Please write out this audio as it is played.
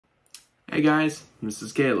Hey guys, this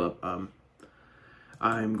is Caleb.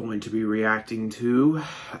 I'm going to be reacting to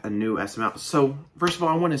a new SML. So, first of all,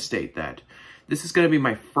 I want to state that this is going to be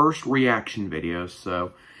my first reaction video,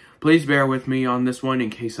 so please bear with me on this one in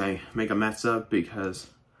case I make a mess up, because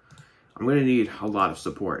I'm going to need a lot of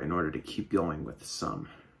support in order to keep going with some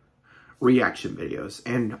reaction videos.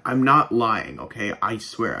 And I'm not lying, okay? I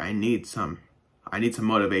swear, I need some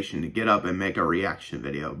motivation to get up and make a reaction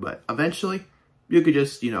video, but eventually you could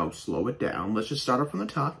just, slow it down. Let's just start off from the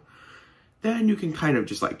top. Then you can kind of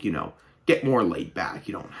just get more laid back.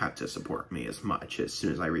 You don't have to support me as much as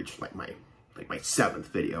soon as I reach my 7th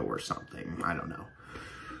video or something. I don't know.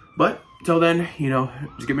 But till then,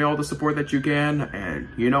 just give me all the support that you can. And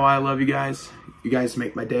I love you guys. You guys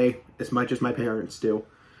make my day as much as my parents do.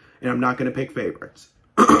 And I'm not going to pick favorites.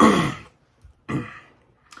 Oh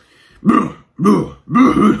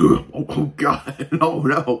God. Oh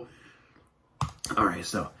no. All right,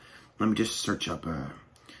 so let me just search up an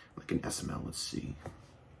SML. Let's see.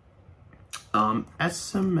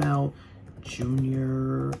 SML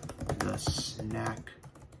Junior the Snack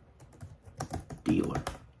Dealer.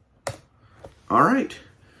 All right,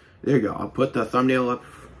 there you go. I'll put the thumbnail up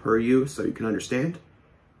for you so you can understand,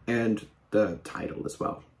 and the title as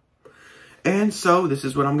well. And so this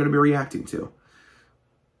is what I'm going to be reacting to.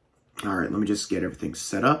 All right, let me just get everything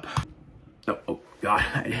set up. Oh God,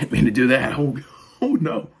 I didn't mean to do that. Oh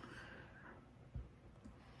no. All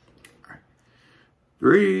right.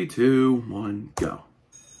 3, 2, 1, go.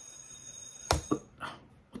 What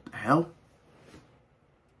the hell?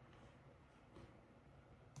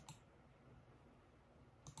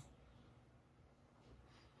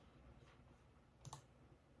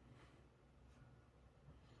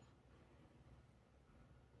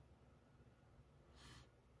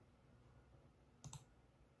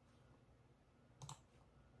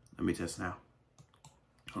 Let me test now.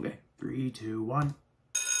 Okay, 3, 2, 1.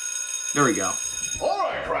 There we go. All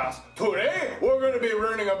right, class. Today we're going to be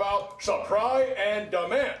learning about supply and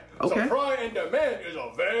demand. Okay. Supply and demand is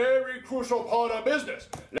a very crucial part of business.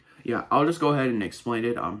 Yeah, I'll just go ahead and explain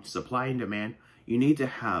it. Supply and demand. You need to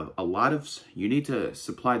have you need to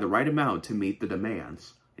supply the right amount to meet the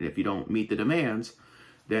demands. And if you don't meet the demands,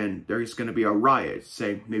 then there's going to be a riot.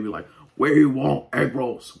 Say maybe like, we want egg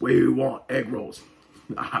rolls. We want egg rolls.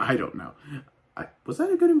 I don't know. Was that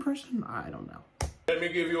a good impression? I don't know. Let me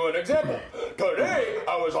give you an example. Today,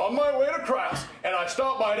 I was on my way to class, and I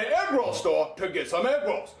stopped by the egg roll store to get some egg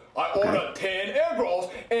rolls. I ordered 10 egg rolls,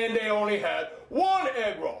 and they only had 1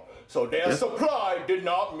 egg roll. So their supply did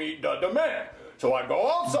not meet the demand. So I go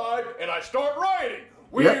outside, and I start writing.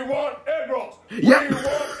 We want egg rolls. We want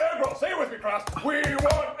egg rolls. Say it with me, class. We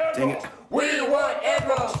want egg rolls. We want egg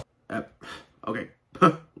rolls. Okay.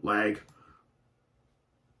 Lag.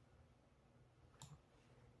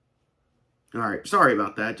 All right, sorry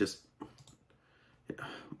about that. Just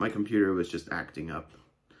my computer was just acting up.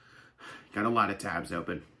 Got a lot of tabs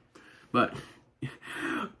open, but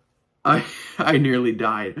I nearly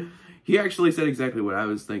died. He actually said exactly what I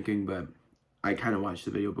was thinking, but I kind of watched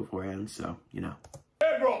the video beforehand, so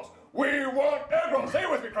Egg rolls. We want egg rolls. Say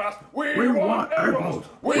it with me, class. We want egg rolls.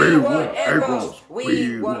 We want egg rolls.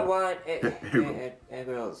 We want egg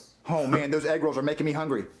rolls. Oh man, those egg rolls are making me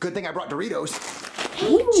hungry. Good thing I brought Doritos.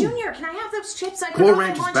 Hey, Junior, can I have those chips? I Cool got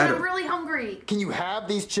Ranch is lunch better. and I'm really hungry. Can you have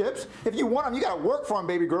these chips? If you want them, you gotta work for them,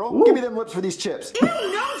 baby girl. Give me them lips for these chips. Ew,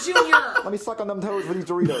 no, Junior. Let me suck on them toes for these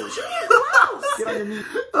Doritos. Junior, gross. Get on your knees.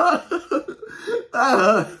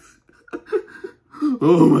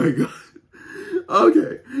 Oh my God.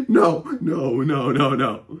 Okay. No.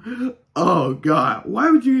 Oh God. Why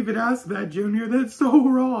would you even ask that, Junior? That's so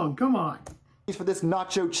wrong. Come on. For this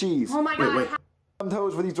nacho cheese. Oh my God. Wait. Them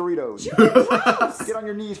toes for these Doritos. Junior, gross. Get on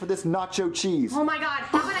your knees for this nacho cheese. Oh my God,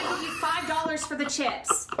 how about I give you $5 for the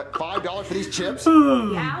chips? $5 for these chips?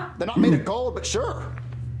 Yeah? They're not made of gold, but sure.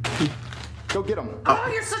 Go get them. Oh,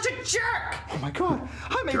 you're such a jerk. Oh my God,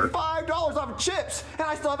 I made $5 off of chips, and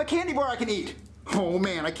I still have a candy bar I can eat. Oh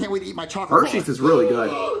man, I can't wait to eat my chocolate Hershey's bar. is really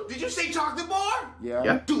good. Did you say chocolate bar?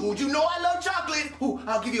 Yeah. Dude, you know I love chocolate. Ooh,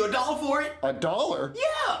 I'll give you $1 for it. $1?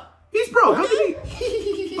 Yeah. He's broke. How can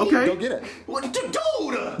he? Okay. Go get it. What, dude?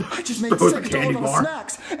 I just made $6 off of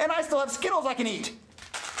snacks, and I still have Skittles I can eat.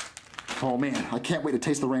 Oh man, I can't wait to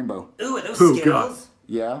taste the rainbow. Ooh, are those Oh, Skittles? God.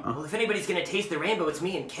 Yeah? Well, if anybody's gonna taste the rainbow, it's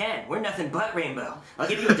me and Ken. We're nothing but rainbow. I'll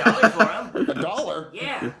give you $1 for them. $1?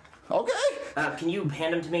 Yeah. Okay. Can you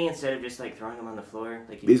hand them to me instead of just throwing them on the floor?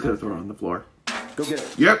 He's gonna throw it on the floor. Go get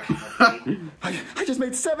it. Yep. I just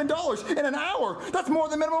made $7 in an hour. That's more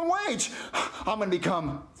than minimum wage. I'm gonna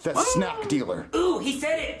become the snack dealer. Ooh, he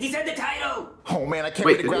said it. He said the title. Oh man, I can't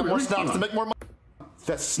Wait, wait to grab did he more really? snacks Hold to on. make more money.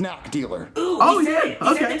 The snack dealer. Ooh, Oh, he said yeah, it. He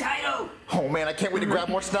said okay. the title. Oh man, I can't wait to grab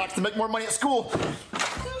more snacks to make more money at school.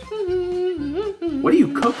 What are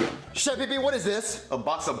you cooking? Chef Pee, what is this? A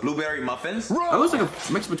box of blueberry muffins? That looks like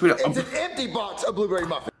a mix between a... It's an empty box of blueberry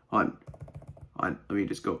muffins. On. Let me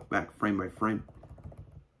just go back frame by frame.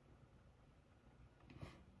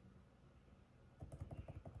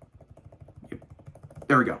 Yep.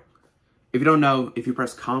 There we go. If you don't know, if you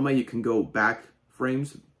press comma, you can go back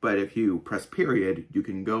frames, but if you press period, you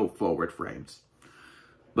can go forward frames.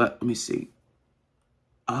 But let me see.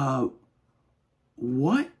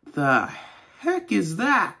 What the heck is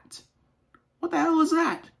that? What the hell is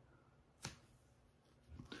that?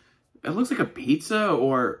 It looks like a pizza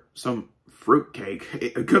or some fruitcake.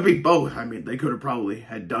 It could be both. I mean, they could have probably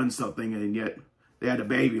had done something and yet they had a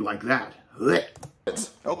baby like that. Blech.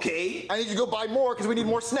 Okay. I need you to go buy more because we need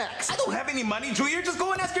more snacks. I don't have any money, Junior. Just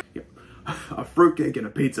go and ask your... Yep. A fruitcake and a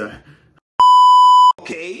pizza.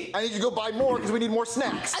 Okay. I need you to go buy more because we need more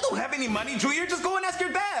snacks. I don't have any money, Junior. Just go and ask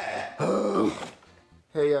your dad.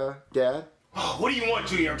 Hey, Dad? What do you want,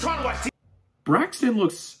 Junior? I'm trying to watch TV. Braxton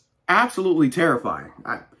looks absolutely terrifying.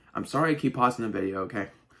 I'm sorry I keep pausing the video, okay?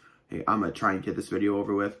 Hey, I'm gonna try and get this video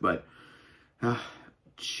over with, but...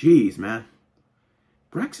 Jeez, man.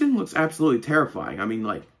 Braxton looks absolutely terrifying. I mean,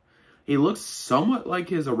 like, he looks somewhat like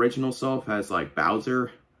his original self as, like,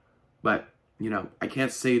 Bowser. But, you know, I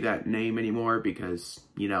can't say that name anymore because,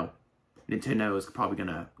 you know, Nintendo is probably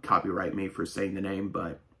gonna copyright me for saying the name,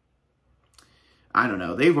 but... I don't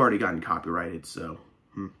know. They've already gotten copyrighted, so...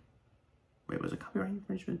 Wait, was it copyright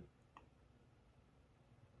infringement?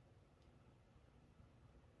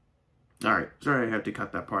 Alright, sorry I have to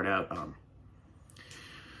cut that part out.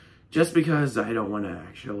 Just because I don't want to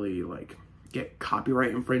actually, like, get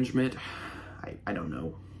copyright infringement. I don't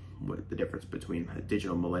know what the difference between a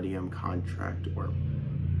Digital Millennium contract or...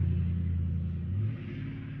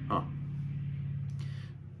 Huh.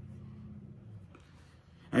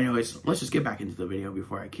 Anyways, let's just get back into the video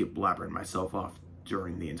before I keep blabbering myself off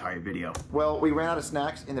during the entire video. Well, we ran out of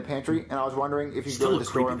snacks in the pantry, and I was wondering if you could Still go to look the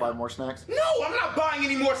store creepy, and buy though. more snacks. No, I'm not buying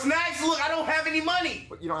any more snacks. Look, I don't have any money.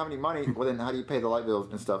 But you don't have any money. Well, then how do you pay the light bills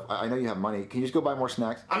and stuff? I know you have money. Can you just go buy more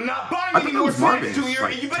snacks? I'm not buying I any thought that more was snacks, Marvin's, Junior.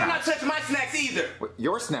 like, And you better not tax. touch my snacks either. What,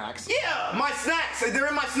 your snacks? Yeah, my snacks. They're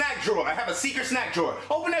in my snack drawer. I have a secret snack drawer.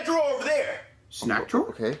 Open that drawer over there. Snack drawer?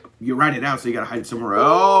 Okay. You write it out, so you gotta hide it somewhere.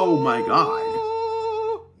 Oh my god.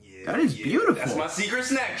 That is beautiful. That's my secret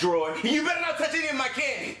snack drawer. You better not touch any of my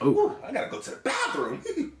candy. Oh. I gotta go to the bathroom.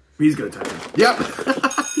 He's gonna touch it. Yep.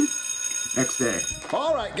 Next day.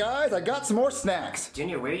 All right, guys, I got some more snacks.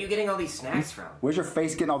 Junior, where are you getting all these snacks from? Where's your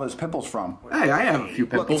face getting all those pimples from? Hey, I have a few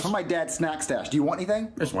Look, it's pimples. from my dad's snack stash. Do you want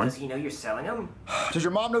anything? This one. Does he know you're selling them? Does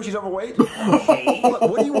your mom know she's overweight? Okay. Look,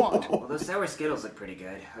 what do you want? Well, those sour Skittles look pretty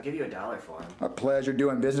good. I'll give you $1 for them. A pleasure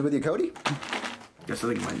doing business with you, Cody. Guess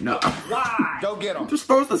I think I might know. Why? Go get them. Just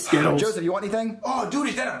throws the Skittles. Joseph, you want anything? Oh, dude,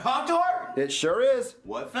 is that a Pop-Tart? It sure is.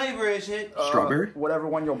 What flavor is it? Strawberry? Whatever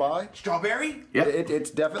one you'll buy. Strawberry? Yep.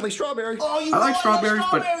 It's definitely strawberry. Oh, you I like know strawberries,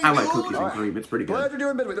 but I like dude. cookies and cream. It's pretty good. Pleasure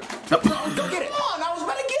doing business with you. Nope. Go get it. Come on, I was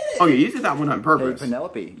about to get it. Okay, you did that one on Hey, purpose.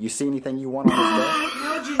 Penelope, you see anything you want on this day?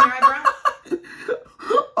 No, Junior, I brought...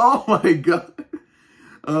 Oh my god.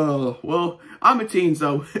 Oh, well, I'm a teen,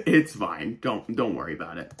 so it's fine. Don't worry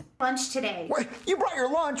about it. lunch today. Wait, you brought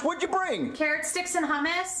your lunch. What'd you bring? Carrot sticks and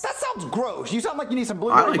hummus. That sounds gross. You sound like you need some I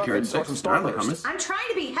blueberry like carrot muffins or some sticks. I like Starburst. hummus. I'm trying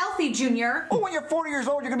to be healthy, Junior. Well, when you're 40 years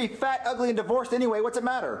old, you're gonna be fat, ugly, and divorced anyway. What's it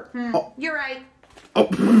matter? You're right.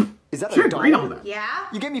 Oh, Is that she a agreed dollar? on that. Yeah?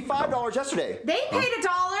 You gave me $5 yesterday. They paid $1.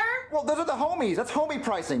 Well, those are the homies. That's homie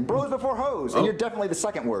pricing. Bros before hoes. And you're definitely the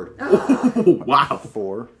second word. Oh, wow.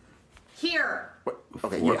 4. Here. What?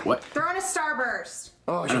 Okay, What? yeah. What? Throw in a Starburst.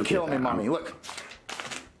 Oh, don't you're killing get me, that. mommy. Look.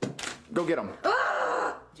 Go get them.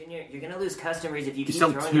 Junior, you're gonna lose customers if you You keep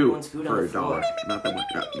sell throwing two everyone's food on for the floor. $1. Not that one.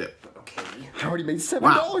 Yeah. Okay. I already made $7.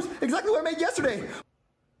 Wow. Exactly what I made yesterday.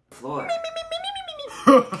 Floor.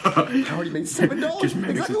 I already made $7. Just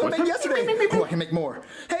mimics Exactly his what I voice. made yesterday. Oh, I can make more.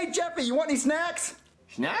 Hey, Jeffy, you want any snacks?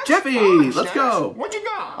 Snacks? Jeffy, let's snacks? go. What you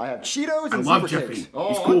got? I have Cheetos I and love Super Jeffy. Cakes. He's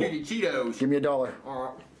I'll cool. give you Cheetos. Give me $1. All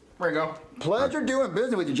right. There you go. Pleasure doing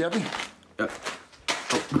business with you, Jeffy. Uh,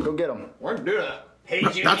 Go get them. Why do that? Hey,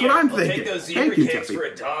 Junior, That's what I'm I'll thinking. take those Thank zebra you, cakes Jeffy. for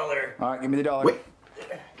 $1. All right, give me the $1. Wait.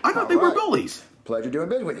 I thought they were Alright. bullies. Pleasure doing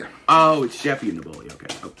business with you. Oh, it's Jeffy and the bully.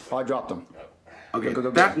 Okay. Oh, I dropped them. okay. Go,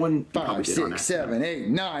 That get 'em. one you probably 5, did on 6, accident. 7, 8,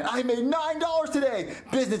 9. I made $9 today.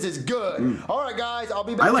 Business is good. All right, guys, I'll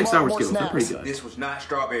be back I like tomorrow sour with more Skittles. They're pretty snacks. good. This was not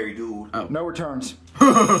strawberry, dude. Oh. No returns.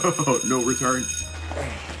 No return.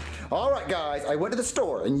 All right, guys, I went to the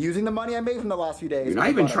store, and using the money I made from the last few days, You're not I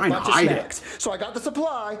even bought a trying to bunch of hide snacks. So I got the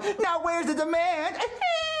supply. Now where's the demand?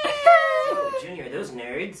 Oh, Junior, are those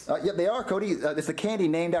nerds? Yep, they are, Cody. It's a candy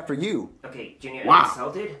named after you. Okay, Junior, Wow. I'm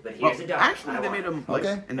insulted, but here's a dollar. Actually, they made them like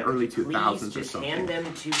Okay. in the early 2000s Please or just something. hand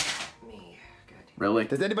them to me. God. Really?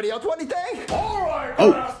 Does anybody else want anything? All right,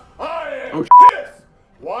 Oh. class, I am Oh, pissed.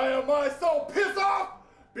 Why am I so pissed off?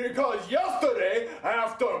 Because yesterday,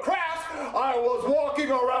 after class, I was walking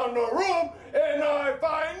around the room and I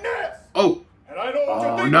find this. Oh. And I know what Oh,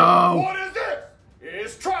 you're thinking. no. What is this?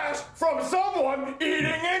 It's trash from someone eating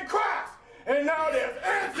in class. And now there's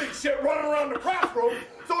ants and shit running around the classroom.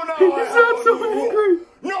 So now I have sound a so new angry. rule.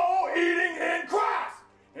 No eating in class.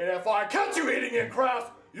 And if I catch you eating in class,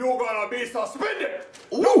 you're gonna be suspended.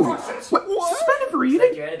 No Ooh. questions. What? Suspended for Like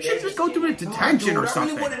eating? you're at a You should just go dentist, to a Junior. detention or I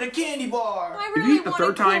something. really wanted a candy bar. I If you really eat the wanted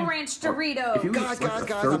third time, Cool Ranch or Doritos. if you eat Guys, like guys, the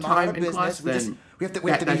guys, third I'm out time of in business. class, We then have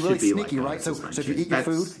to that be really should be like sneaky, a right? So if suspension. you eat your That's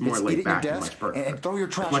food, more just laid eat it at back your and desk much perfect. and throw your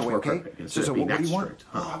trash Much away, more okay? perfect instead So of being what do that you want? strict.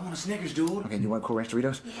 Huh. Oh, I want a Snickers, dude. Okay, you want Cool Ranch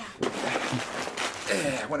Doritos?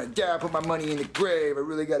 Yeah. When I die, put my money in the grave. I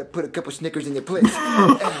really got to put a couple Snickers in your place.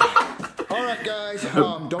 All right, guys.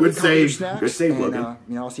 Don't Good get caught with your save. snacks, Good save, and, Logan.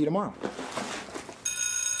 I'll see you tomorrow.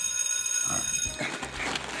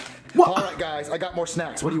 What? All right, guys. I got more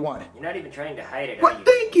snacks. What do you want? You're not even trying to hide it, are What? you?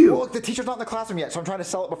 Thank you. Well, the teacher's not in the classroom yet, so I'm trying to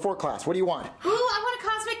sell it before class. What do you want? Ooh, I want a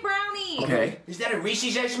cosmic brownie. Okay. Is that a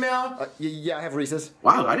Reese's SML? Yeah, I have Reese's.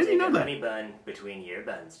 Wow, I didn't Take even a know honey that. bun between your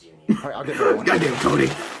buns, Junior. All right, I'll get that one. Goddamn, Cody.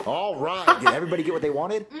 All right. Did everybody get what they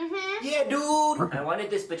wanted? Yeah, dude. I wanted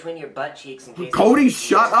this between your butt cheeks in case. Cody,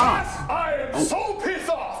 shut up. I am so pissed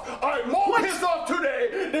off. I'm more pissed off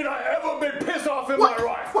today than I ever been pissed off in What? my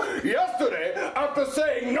life. Yesterday, after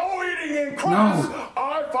saying no eating in class,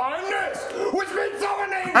 I find this, which means someone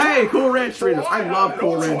named. Hey, Cool Ranch Doritos. I have love no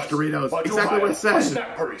Cool Ranch choice Doritos. but to Exactly what it hire a says.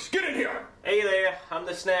 snack police. Get in here. Hey there, I'm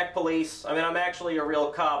the snack police. I mean, I'm actually a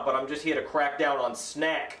real cop, but I'm just here to crack down on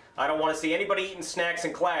snack. I don't want to see anybody eating snacks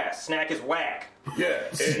in class. Snack is whack. Yeah,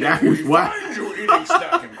 and Snack if is we what? find you eating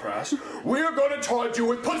snack in class, we're gonna charge you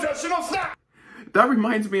with possession of snack. That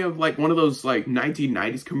reminds me of like one of those like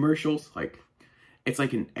 1990s commercials. Like, it's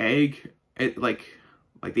like an egg. It like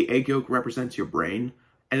the egg yolk represents your brain,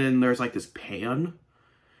 and then there's like this pan,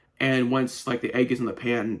 and once like the egg is in the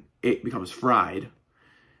pan, it becomes fried.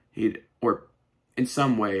 Or in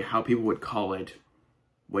some way, how people would call it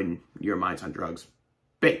when your mind's on drugs,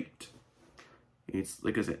 baked. It's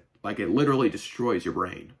because it literally destroys your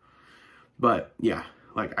brain. But yeah,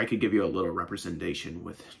 like I could give you a little representation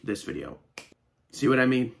with this video. See what I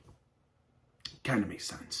mean? Kind of makes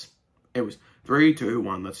sense. It was 3, 2,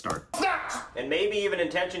 1, let's start. Snacks! And maybe even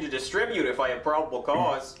intention to distribute if I have probable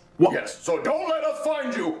cause. What? Yes, so don't let us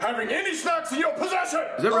find you having any snacks in your possession!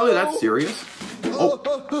 Is it really that serious? Oh.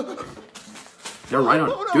 They're right on.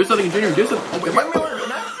 Do something, Junior. Do something.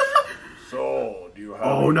 So, do you have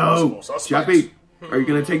Oh any no. possible suspects? Jeffy, are you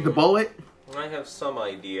going to take the bullet? I have some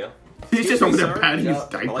idea. He's just over there sir. patting his Well,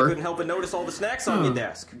 I diaper. couldn't help but notice all the snacks on your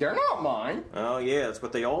desk. They're not mine. Oh yeah, that's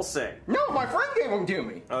what they all say. No, my friend gave them to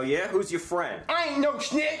me. Oh yeah? Who's your friend? I ain't no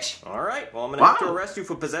snitch. Alright, well I'm gonna have to Wow. arrest you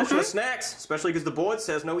for possession of snacks, especially because the board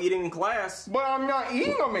says no eating in class. But I'm not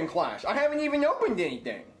eating them in class. I haven't even opened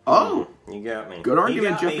anything. Oh. You got me. Good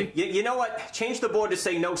argument, You got Jeffy. me. You know what? Change the board to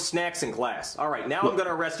say no snacks in class. Alright, now I'm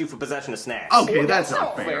gonna arrest you for possession of snacks. Okay, Well, that's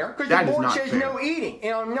not fair. because That the is board not says fair. no eating,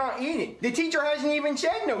 and I'm not eating. The teacher hasn't even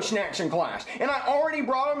said no snacks in class, and I already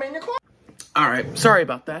brought them into class. Alright, sorry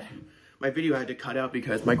about that. My video had to cut out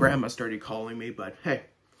because my grandma started calling me, but hey,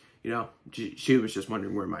 you know, she was just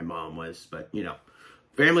wondering where my mom was, but you know,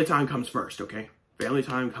 family time comes first, okay? Family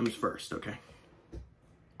time comes first, okay?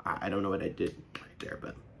 I don't know what I did right there,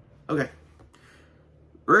 but okay.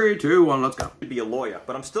 3, 2, 1, let's go. To be a lawyer,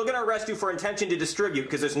 but I'm still gonna arrest you for intention to distribute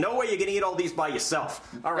because there's no way you're gonna eat all these by yourself.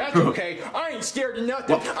 Alright. That's okay. I ain't scared of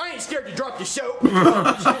nothing. I ain't scared to drop the soap.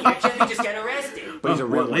 Junior, Jeffy just got arrested. But he's a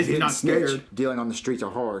real Well, at least he's not snitch. scared. Dealing on the streets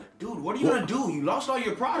are hard. Dude, what are you gonna do? You lost all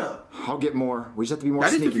your product. I'll get more. We just have to be more That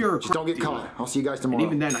is if sneaky. you're a Just don't get crime caught. dealer. I'll see you guys And tomorrow.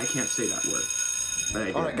 even then, I can't say that word. But I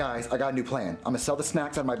did. All right, guys, I got a new plan. I'm gonna sell the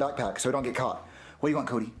snacks out of my backpack so I don't get caught. What do you want,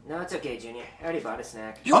 Cody? No, it's okay, Junior. I already bought a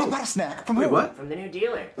snack. You already bought a snack from Wait, who? what? From the new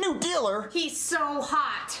dealer. New dealer? He's so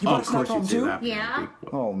hot. You Oh, bought a of snack course from you'd him say too? that. Yeah.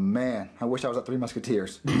 Oh man, I wish I was at Three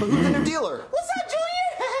Musketeers. But who's the new dealer? What's up,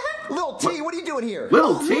 Junior? Little T, what are you doing here?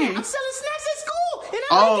 Little Oh, T? man, I'm selling snacks at school, and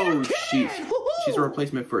I'm Oh, making a she's can. Woohoo. a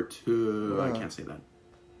replacement for 2. I can't say that.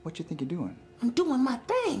 What you think you're doing? I'm doing my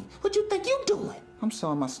thing. What you think you doing? I'm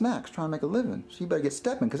selling my snacks, trying to make a living. So you better get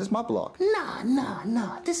stepping, because it's my block.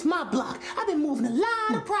 Nah. This my block. I've been moving a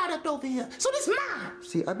lot of product over here, so this mine.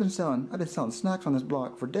 See, I've been selling snacks on this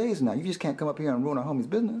block for days now. You just can't come up here and ruin our homie's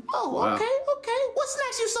business. Oh, Wow. okay. What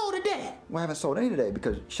snacks you sold today? Well, I haven't sold any today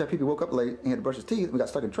because Chef Pee Pee woke up late and he had to brush his teeth. We got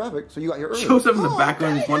stuck in traffic, so you got here early. Shows up in the Oh,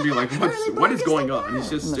 background and okay. wondering, like, Early what bird is gets going the on? He's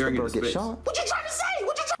just Unless staring the into bird gets space. shot. What you trying to say?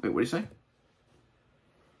 Wait, what did he say?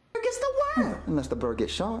 Gets the worm. Unless the bird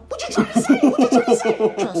gets shot. What you trying to say? What you trying to say?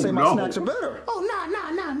 Trying to say my no. snacks are better. Oh, nah.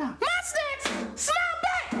 My snacks! Smile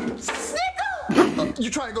back! Snicker! You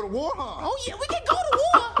trying to go to war, huh? Oh, yeah, we can go to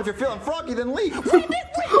war! If you're feeling froggy, then leave. Wait a minute.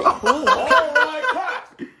 All right, class.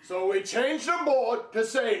 So we changed the board to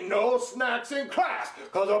say no snacks in class,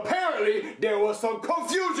 because apparently there was some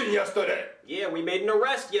confusion yesterday. Yeah, we made an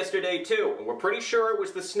arrest yesterday too, and we're pretty sure it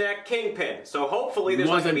was the snack kingpin. So hopefully there's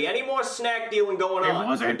not going to be any more snack dealing going on.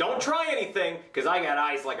 wasn't. And don't try anything, because I got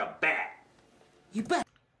eyes like a bat. You bet.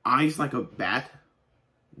 Eyes like a bat?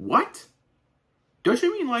 What? Don't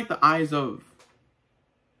you mean like the eyes of...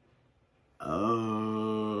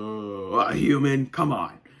 a human? Come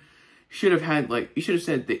on. You should have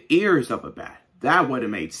said the ears of a bat. That would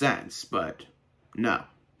have made sense, but no.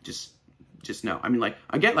 Just no. I mean, like,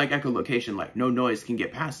 I get, like, echolocation, like, no noise can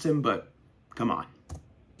get past him, but come on.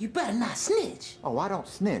 You better not snitch. Oh, I don't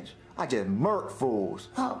snitch. I just murk fools.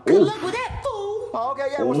 Oh, good luck with that, fool. Oh, okay,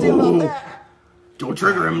 yeah, we'll see about that. Don't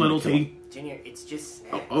trigger him, little T. Junior, it's just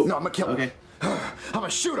snacks. Oh, No, I'm gonna kill him. okay. I'm gonna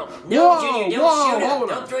shoot him. No, Whoa, Junior, whoa, don't shoot him. hold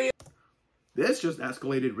on. Don't throw your This just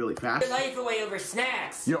escalated really fast. life away over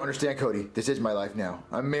snacks. You don't understand, Cody. This is my life now.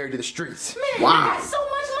 I'm married to the streets. Man, Wow. you got so much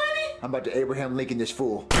money. I'm about to Abraham Lincoln this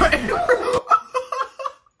fool.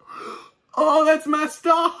 Oh, that's messed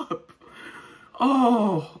up.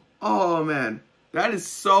 Oh, man. That is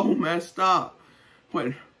so messed up. What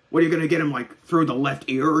are you gonna get him, like, through the left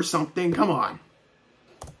ear or something? Come on.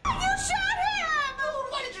 You shot him. Dude,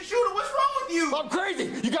 why did you shoot him? What's wrong with you? I'm crazy.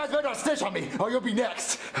 You guys better not snitch on me, or you'll be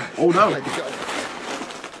next. Oh, no.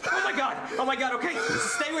 Oh my god, okay.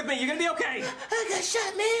 Stay with me, you're gonna be okay. I got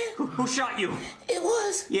shot, man. Who shot you? It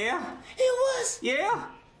was. Yeah? It was. Yeah?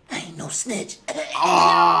 I ain't no snitch.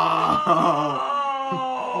 Oh.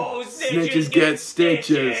 Oh, Snitches get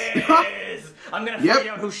stitches. I'm gonna Yep. find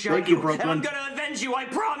out who shot Thank you, and Brooklyn. I'm gonna avenge you, I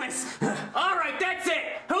promise. All right, that's it.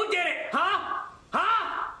 Who did it? Huh?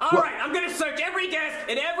 All right, I'm gonna search every desk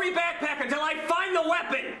and every backpack until I find the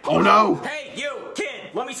weapon. Oh, no. Hey, you, kid,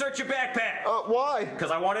 let me search your backpack. Why?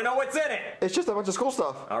 Because I want to know what's in it. It's just a bunch of school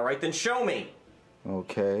stuff. All right, then show me.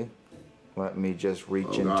 Okay. Let me just reach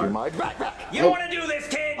into God. my backpack. You don't want to do this,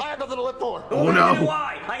 kid? I have nothing to live for. Oh, no.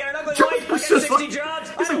 Why? I got an ugly Just- wife, I got it's just 60 like- jobs.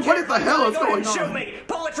 it's I don't like, what care. the hell is Go ahead going and shoot on? me.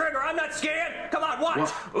 Pull the trigger, I'm not scared. Come on, watch.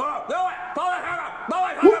 What? Look, do it. Pull the trigger. Pull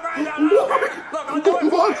it. Look, I'll do it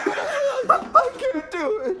for you. I can't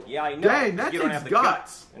do it. Yeah, I know. Dang, that you don't takes have the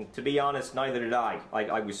guts. And to be honest, neither did I.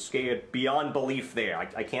 I was scared beyond belief there.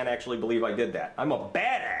 I can't actually believe I did that. I'm a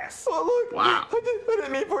badass. Oh, look. Wow. I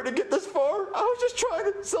didn't mean for it to get this far. I was just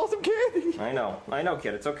trying to sell some candy. I know,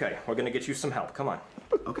 kid. It's okay. We're gonna get you some help. Come on.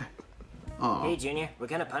 Okay. Hey, Junior, what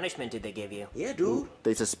kind of punishment did they give you? Yeah, dude.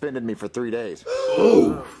 They suspended me for 3 days.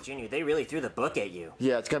 Oh. Junior, they really threw the book at you.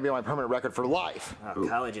 Yeah, it's gonna be on my permanent record for life. Oh,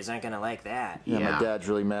 colleges aren't gonna like that. Yeah, Yeah. my dad's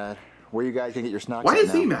really mad. Where you guys can get your snacks Why at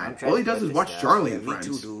is he now? mad? trying All he to does is break watch this Charlie down. and Me too,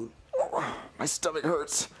 Friends. dude. My stomach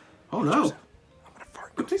hurts. Oh, no.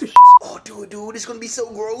 Go take a shit. Oh, dude, it's gonna be so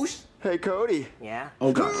gross. Hey, Cody. Yeah?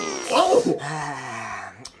 Oh, God. Oh!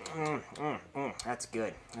 That's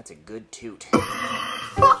good. That's a good toot.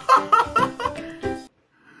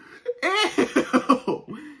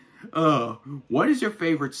 Ew. What is your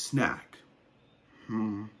favorite snack?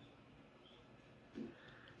 Now,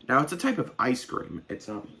 it's a type of ice cream. It's,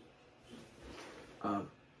 do I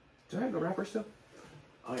have the wrapper still?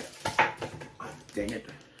 Oh, yeah. Oh, dang it.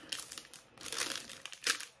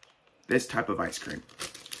 This type of ice cream.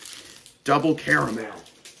 Double caramel.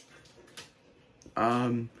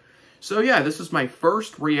 So yeah, this is my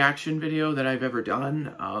first reaction video that I've ever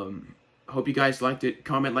done. Hope you guys liked it.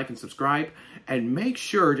 Comment, like, and subscribe. And make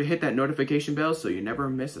sure to hit that notification bell so you never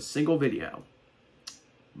miss a single video.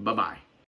 Bye-bye.